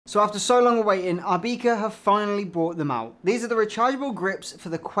So after so long of waiting, Aubika have finally brought them out. These are the rechargeable grips for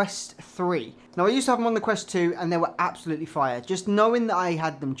the Quest 3. Now I used to have them on the Quest 2 and they were absolutely fire. Just knowing that I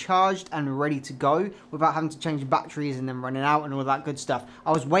had them charged and ready to go without having to change batteries and them running out and all that good stuff.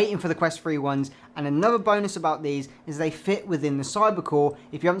 I was waiting for the Quest 3 ones, and another bonus about these is they fit within the Cybercore.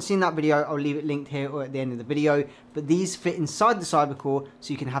 If you haven't seen that video, I'll leave it linked here or at the end of the video. But these fit inside the Cybercore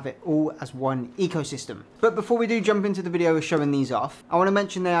so you can have it all as one ecosystem. But before we do jump into the video of showing these off, I want to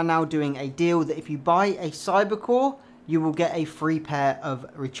mention they are now doing a deal that if you buy a Cybercore, you will get a free pair of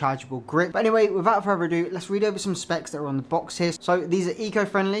rechargeable grips. But anyway, without further ado, let's read over some specs that are on the box here. So these are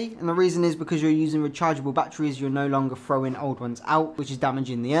eco-friendly, and the reason is because you're using rechargeable batteries, you're no longer throwing old ones out, which is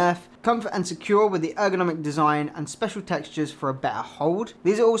damaging the earth. Comfort and secure with the ergonomic design and special textures for a better hold.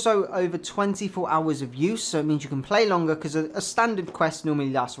 These are also over 24 hours of use, so it means you can play longer, because a standard Quest normally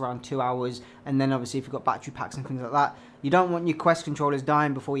lasts around 2 hours, and then obviously if you've got battery packs and things like that, you don't want your Quest controllers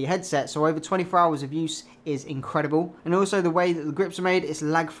dying before your headset, so over 24 hours of use is incredible. And also the way that the grips are made, it's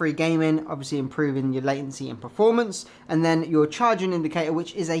lag-free gaming, obviously improving your latency and performance. And then your charging indicator,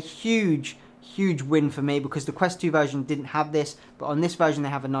 which is a huge win for me, because the Quest 2 version didn't have this, but on this version they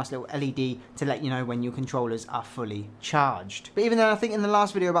have a nice little LED to let you know when your controllers are fully charged. But even then, I think in the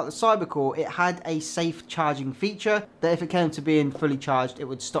last video about the Cybercore, it had a safe charging feature that if it came to being fully charged, it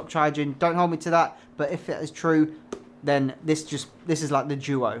would stop charging. Don't hold me to that, but if that is true, then this is like the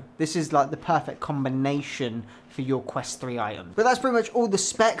duo. This is like the perfect combination for your Quest 3 item. But that's pretty much all the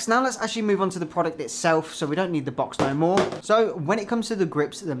specs. Now let's actually move on to the product itself, so we don't need the box no more. So when it comes to the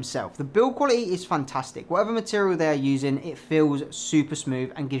grips themselves, the build quality is fantastic. Whatever material they are using, it feels super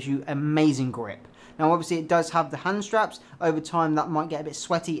smooth and gives you amazing grip. Now obviously it does have the hand straps. Over time that might get a bit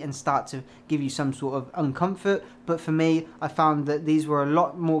sweaty and start to give you some sort of uncomfort, but for me I found that these were a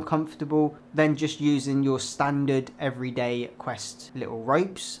lot more comfortable than just using your standard everyday Quest little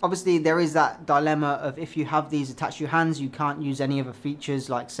ropes. Obviously there is that dilemma of if you have these attached to your hands, you can't use any other features,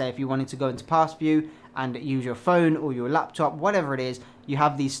 like say if you wanted to go into pass view and use your phone or your laptop, whatever it is, you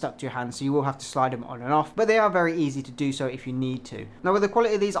have these stuck to your hands, so you will have to slide them on and off, but they are very easy to do so if you need to. Now with the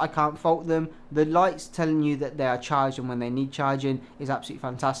quality of these, I can't fault them. The lights telling you that they are charged and when they need charging is absolutely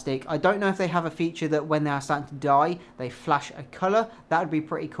fantastic. I don't know if they have a feature that when they are starting to die, they flash a colour. That would be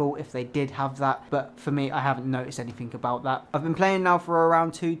pretty cool if they did have that, but for me, I haven't noticed anything about that. I've been playing now for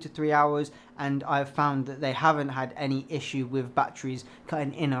around 2 to 3 hours, and I've found that they haven't had any issue with batteries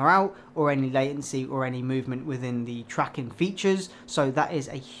cutting in or out, or any latency or any movement within the tracking features, so that is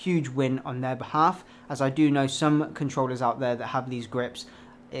a huge win on their behalf, as I do know some controllers out there that have these grips.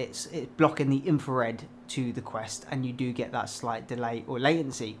 It's blocking the infrared to the Quest, and you do get that slight delay or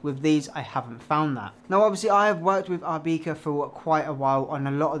latency. With these, I haven't found that. Now obviously I have worked with Aubika for quite a while on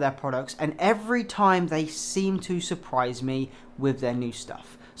a lot of their products, and every time they seem to surprise me with their new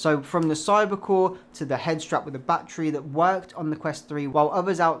stuff. So from the Cybercore to the head strap with a battery that worked on the Quest 3 while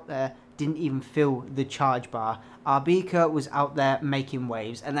others out there didn't even feel the charge bar, Aubika was out there making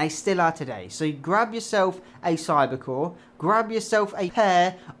waves, and they still are today. So grab yourself a Cybercore, grab yourself a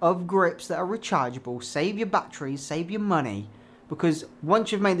pair of grips that are rechargeable, save your batteries, save your money, because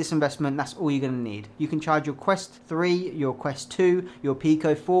once you've made this investment, that's all you're going to need. You can charge your Quest 3, your Quest 2, your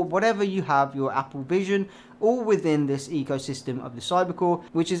Pico 4, whatever you have, your Apple Vision, all within this ecosystem of the Cybercore,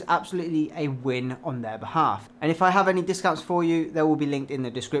 which is absolutely a win on their behalf. And if I have any discounts for you, they will be linked in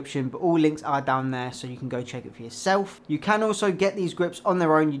the description, but all links are down there, so you can go check it for yourself. You can also get these grips on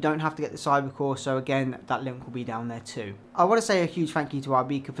their own. You don't have to get the Cybercore, so again, that link will be down there too. I want to say a huge thank you to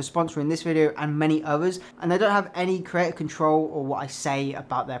Aubika for sponsoring this video and many others, and they don't have any creative control or what I say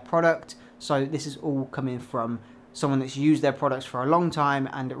about their product, so this is all coming from someone that's used their products for a long time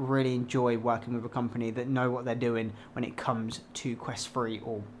and really enjoy working with a company that know what they're doing when it comes to Quest 3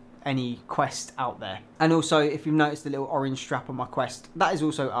 or any Quest out there. And also, if you've noticed the little orange strap on my Quest, that is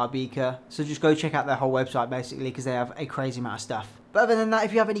also Aubika, so just go check out their whole website basically, because they have a crazy amount of stuff. But other than that,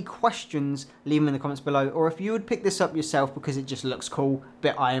 if you have any questions, leave them in the comments below, or if you would pick this up yourself because it just looks cool, a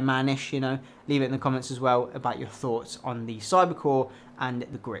bit Iron Man-ish, you know, leave it in the comments as well about your thoughts on the Cybercore and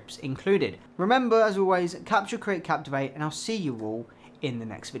the grips included. Remember, as always, capture, create, captivate, and I'll see you all in the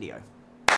next video.